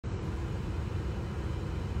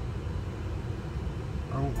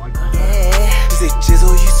Yeah. Say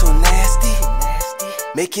Jizzle, you so nasty.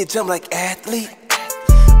 Make it jump like athlete.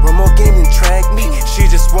 Run more game than track meet. She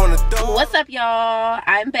just wanna throw. What's up, y'all?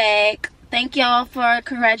 I'm back. Thank y'all for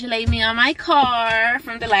congratulating me on my car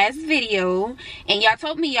from the last video. And y'all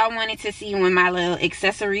told me y'all wanted to see when my little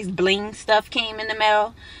accessories bling stuff came in the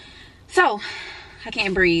mail. So, I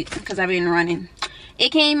can't breathe because I've been running.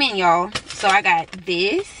 It came in, y'all. So I got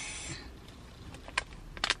this.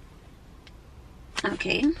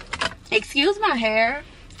 Okay. Excuse my hair.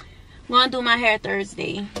 I'm gonna do my hair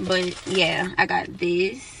Thursday. But yeah, I got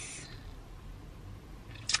this.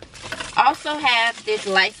 Also have this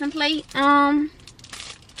license plate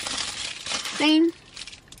thing.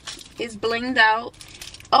 It's blinged out.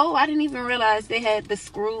 Oh, I didn't even realize they had the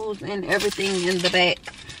screws and everything in the back.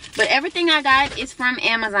 But everything I got is from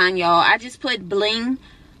Amazon, y'all. I just put bling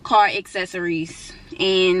car accessories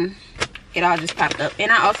and it all just popped up.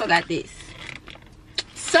 And I also got this.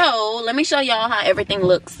 So let me show y'all how everything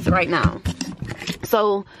looks right now.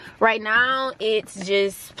 So right now it's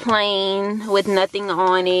just plain with nothing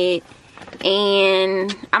on it.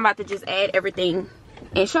 And I'm about to just add everything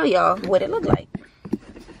and show y'all what it looked like.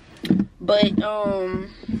 But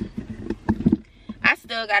I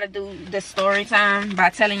still gotta do the story time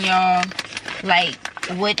by telling y'all like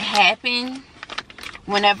what happened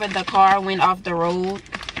whenever the car went off the road,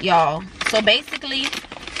 y'all. So basically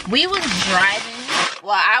we was driving,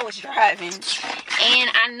 well, I was driving, and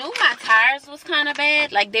I knew my tires was kind of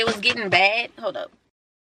bad, like they was getting bad. Hold up.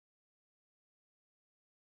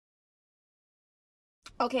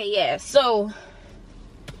 Okay, yeah, so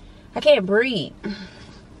I can't breathe.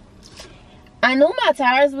 I knew my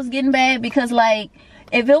tires was getting bad because like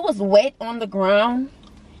if it was wet on the ground,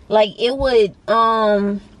 like it would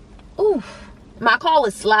oof, my car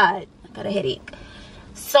would slide. I got a headache.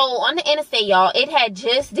 So on the interstate, y'all, it had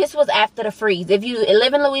just, this was after the freeze. If you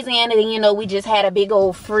live in Louisiana, then you know we just had a big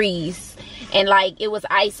old freeze and like it was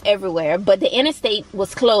ice everywhere, but the interstate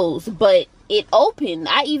was closed, but it opened.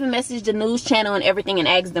 I even messaged the news channel and everything and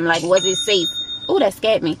asked them like, was it safe? Oh, that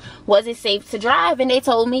scared me. Was it safe to drive? And they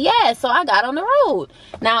told me yes. So I got on the road.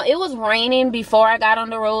 Now it was raining before I got on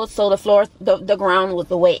the road, so the floor, the ground was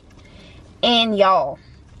wet. And y'all,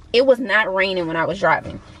 it was not raining when I was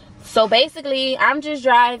driving. So basically I'm just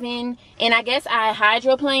driving, and I guess I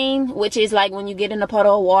hydroplane, which is like when you get in a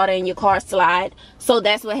puddle of water and your car slide. So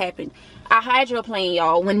that's what happened. I hydroplane,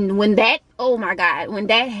 y'all. When that, oh my God, when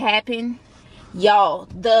that happened, y'all,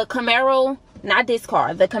 the Camaro, not this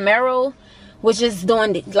car, the Camaro was just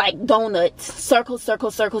doing like donuts, circles,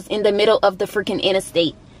 circles, circles in the middle of the freaking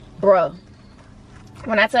interstate, bruh.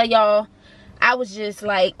 When I tell y'all, I was just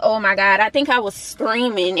like, oh my God, I think I was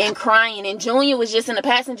screaming and crying, and Junior was just in the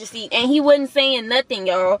passenger seat and he wasn't saying nothing,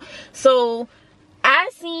 y'all. So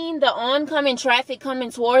I seen the oncoming traffic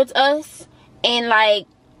coming towards us, and like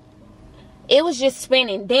it was just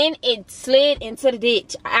spinning. Then it slid into the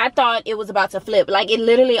ditch. I thought it was about to flip. Like it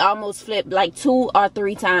literally almost flipped like 2 or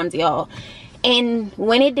 3 times, y'all. And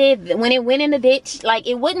when it did, when it went in the ditch, like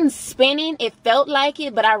it wasn't spinning. It felt like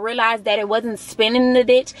it, but I realized that it wasn't spinning in the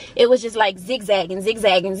ditch. It was just like zigzagging,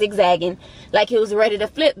 zigzagging, zigzagging, like it was ready to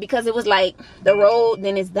flip, because it was like the road,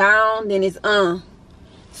 then it's down, then it's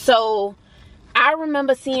So I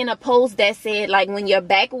remember seeing a post that said like when your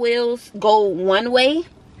back wheels go one way,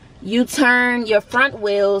 you turn your front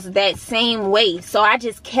wheels that same way. So I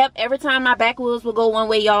just kept, every time my back wheels would go one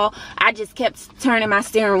way, y'all, I just kept turning my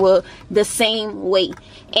steering wheel the same way.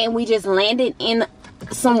 And we just landed in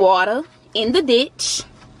some water in the ditch,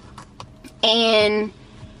 and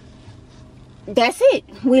that's it.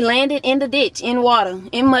 We landed in the ditch, in water,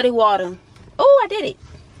 in muddy water. Oh, I did it.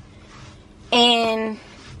 And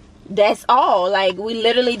that's all. Like we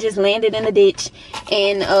literally just landed in the ditch,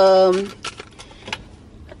 and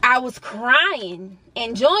I was crying.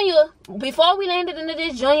 And Junior, before we landed into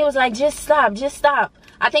this, Junior was like, just stop, just stop.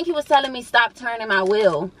 I think he was telling me stop turning my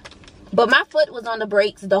wheel, but my foot was on the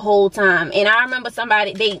brakes the whole time. And I remember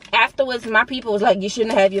somebody, afterwards, my people was like, you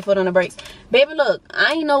shouldn't have your foot on the brakes. Baby, look,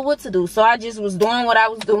 I ain't know what to do, so I just was doing what I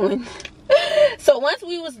was doing. So once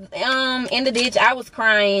we was in the ditch, I was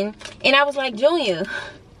crying, and I was like, Junior.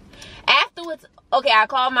 Afterwards, okay, I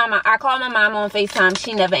called my mom on FaceTime.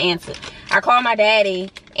 She never answered. I called my daddy,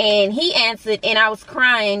 and he answered, and I was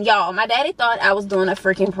crying. Y'all, my daddy thought I was doing a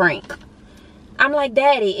freaking prank. I'm like,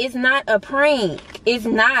 Daddy, it's not a prank. It's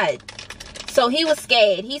not. So he was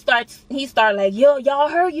scared. He started like, yo, y'all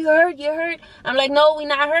hurt? You hurt? You hurt? I'm like, no, we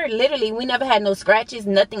not hurt. Literally, we never had no scratches.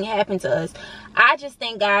 Nothing happened to us. I just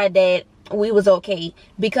thank God that we was okay.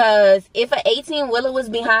 Because if an 18-wheeler was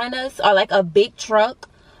behind us, or like a big truck,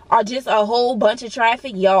 or just a whole bunch of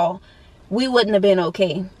traffic, y'all, we wouldn't have been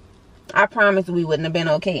okay. I promise we wouldn't have been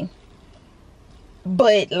okay.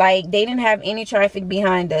 But like, they didn't have any traffic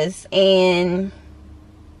behind us, and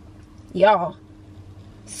y'all,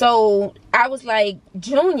 so I was like,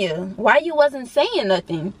 Junior, why you wasn't saying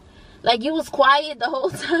nothing? Like, you was quiet the whole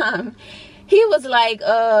time. He was like,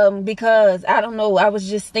 because I don't know, I was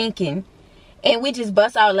just thinking. And we just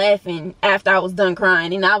bust out laughing after I was done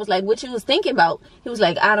crying. And I was like, what you was thinking about? He was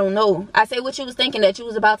like, I don't know. I said, what you was thinking, that you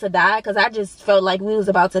was about to die? Because I just felt like we was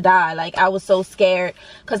about to die. Like, I was so scared.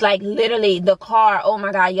 Because, like, literally, the car, oh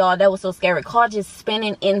my God, y'all, that was so scary. Car just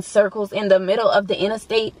spinning in circles in the middle of the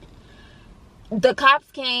interstate. The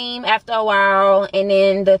cops came after a while, and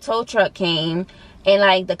then the tow truck came. And,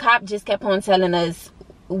 like, the cop just kept on telling us,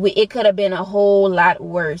 it could have been a whole lot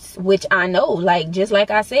worse, which I know, like, just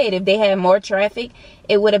like I said, if they had more traffic,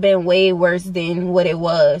 it would have been way worse than what it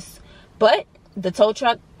was. But the tow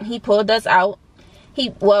truck, he pulled us out.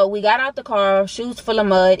 Well, we got out the car, shoes full of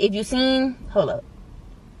mud. If you seen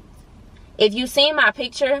my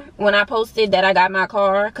picture when I posted that I got my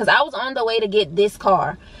car, because I was on the way to get this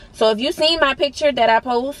car. So if you seen my picture that I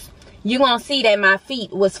post, you're gonna see that my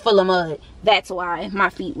feet was full of mud. That's why my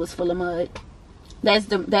feet was full of mud. That's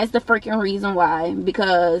the freaking reason why,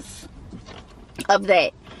 because of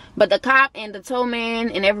that. But the cop and the tow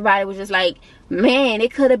man and everybody was just like, man,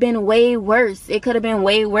 it could have been way worse. It could have been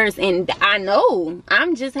way worse. And I know,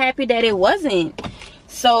 I'm just happy that it wasn't.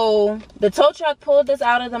 So the tow truck pulled us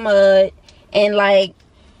out of the mud, and like,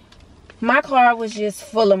 my car was just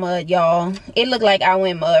full of mud, y'all. It looked like I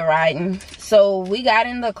went mud riding. So we got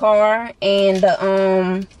in the car, and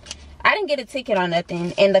I didn't get a ticket or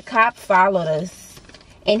nothing, and the cop followed us.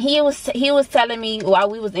 And he was telling me, while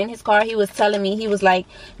we was in his car, he was telling me, he was like,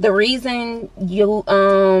 the reason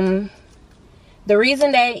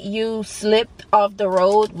that you slipped off the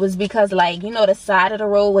road was because, like, you know, the side of the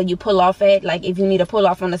road where you pull off at, like, if you need to pull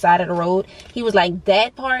off on the side of the road, he was like,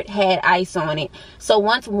 that part had ice on it. So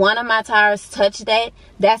once one of my tires touched that,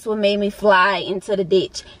 that's what made me fly into the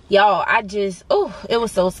ditch. Y'all, it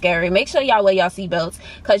was so scary. Make sure y'all wear y'all seatbelts,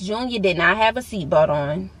 because Junior did not have a seatbelt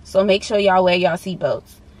on. So make sure y'all wear y'all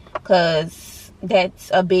seatbelts, because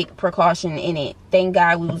that's a big precaution in it. Thank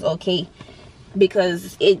God we was okay,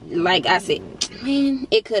 because it, like I said, man,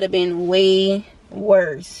 it could have been way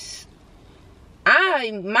worse.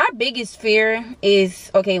 My biggest fear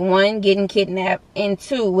is, okay, 1, getting kidnapped, and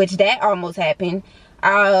 2, which that almost happened.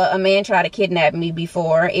 A man tried to kidnap me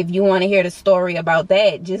before. If you want to hear the story about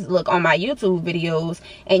that, just look on my YouTube videos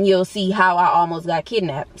and you'll see how I almost got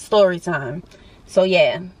kidnapped. Story time. So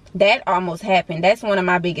yeah, that almost happened. That's one of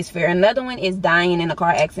my biggest fears. Another one is dying in a car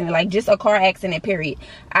accident. Like, just a car accident, period.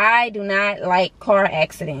 I do not like car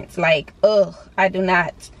accidents. Like, ugh, I do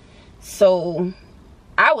not. So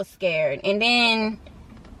I was scared. And then,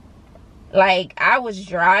 like, I was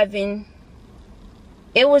driving.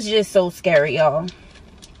 It was just so scary, y'all.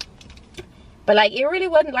 But, like, it really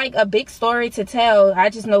wasn't, like, a big story to tell. I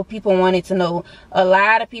just know people wanted to know. A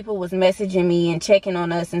lot of people was messaging me and checking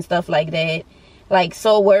on us and stuff like that. Like,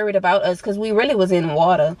 so worried about us, because we really was in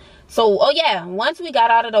water. So, oh yeah, once we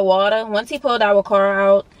got out of the water, once he pulled our car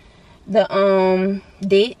out the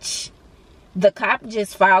ditch, the cop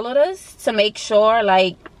just followed us to make sure,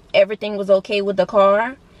 like, everything was okay with the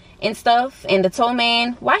car and stuff. And the tow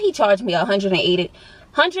man, why he charged me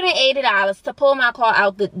 $180 to pull my car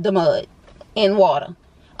out the mud in water.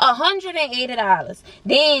 $180.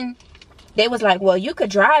 Then they was like, well, you could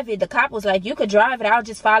drive it. The cop was like, you could drive it. I'll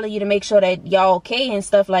just follow you to make sure that y'all okay and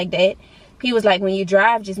stuff like that. He was like, when you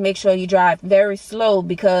drive, just make sure you drive very slow,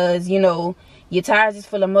 because, you know, your tires is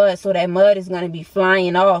full of mud, so that mud is going to be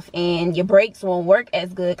flying off, and your brakes won't work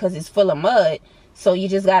as good because it's full of mud. So you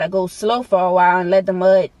just got to go slow for a while and let the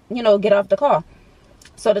mud, you know, get off the car.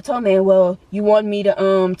 So the tow man, well, you want me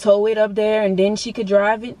to tow it up there and then she could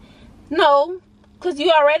drive it? No, because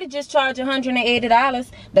you already just charged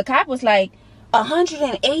 $180. The cop was like,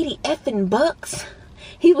 180 effing bucks?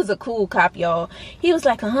 He was a cool cop, y'all. He was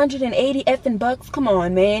like, 180 effing bucks? Come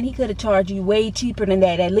on, man. He could have charged you way cheaper than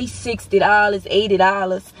that. At least $60,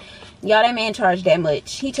 $80. Y'all, that man charged that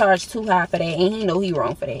much. He charged too high for that, and he know he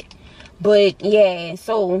wrong for that. But, yeah,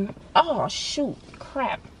 so, oh, shoot,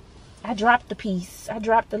 crap. I dropped the piece. I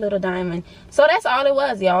dropped the little diamond. So, that's all it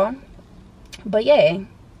was, y'all. But, yeah,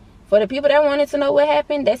 for the people that wanted to know what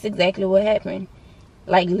happened, that's exactly what happened.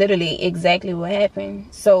 Like, literally exactly what happened.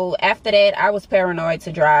 So after that, I was paranoid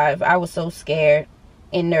to drive. I was so scared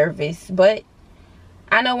and nervous. But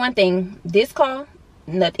I know one thing. This car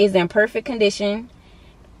is in perfect condition.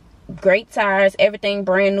 Great tires. Everything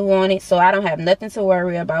brand new on it. So I don't have nothing to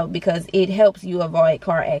worry about, because it helps you avoid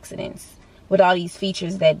car accidents. with all these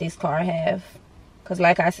features that this car have. Because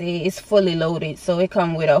like I said, it's fully loaded, so it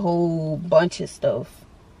come with a whole bunch of stuff,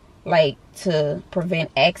 like to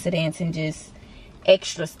prevent accidents and just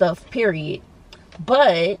extra stuff, period.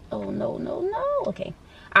 But oh no, okay,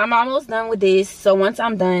 I'm almost done with this. So once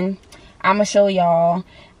I'm done, I'm gonna show y'all.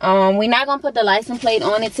 We're not gonna put the license plate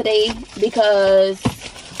on it today because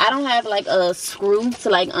I don't have like a screw to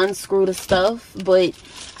like unscrew the stuff, but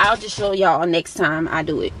I'll just show y'all next time I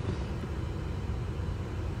do it.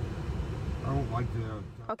 I don't like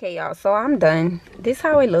that. Okay, y'all, so I'm done. This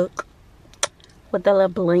how it look with the little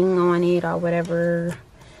bling on it or whatever,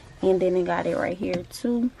 and then it got it right here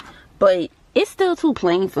too. But it's still too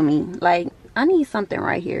plain for me. Like, I need something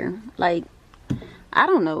right here. Like, I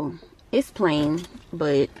don't know, it's plain,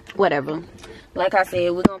 but whatever. Like I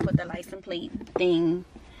said, we're gonna put the license plate thing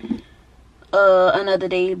another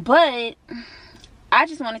day. But I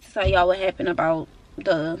just wanted to tell y'all what happened about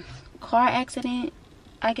the car accident,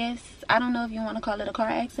 I guess. I don't know if you want to call it a car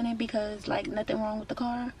accident because like nothing wrong with the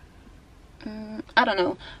car. I don't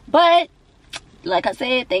know, but like I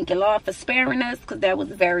said, thank you Lord for sparing us, because that was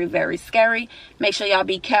very, very scary. Make sure y'all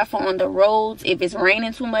be careful on the roads. If it's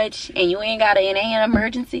raining too much and you ain't got an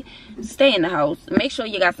emergency, stay in the house. Make sure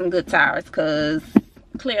you got some good tires, because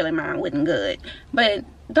clearly mine wasn't good. But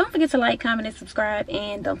don't forget to like, comment, and subscribe,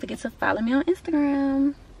 and don't forget to follow me on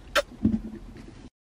Instagram.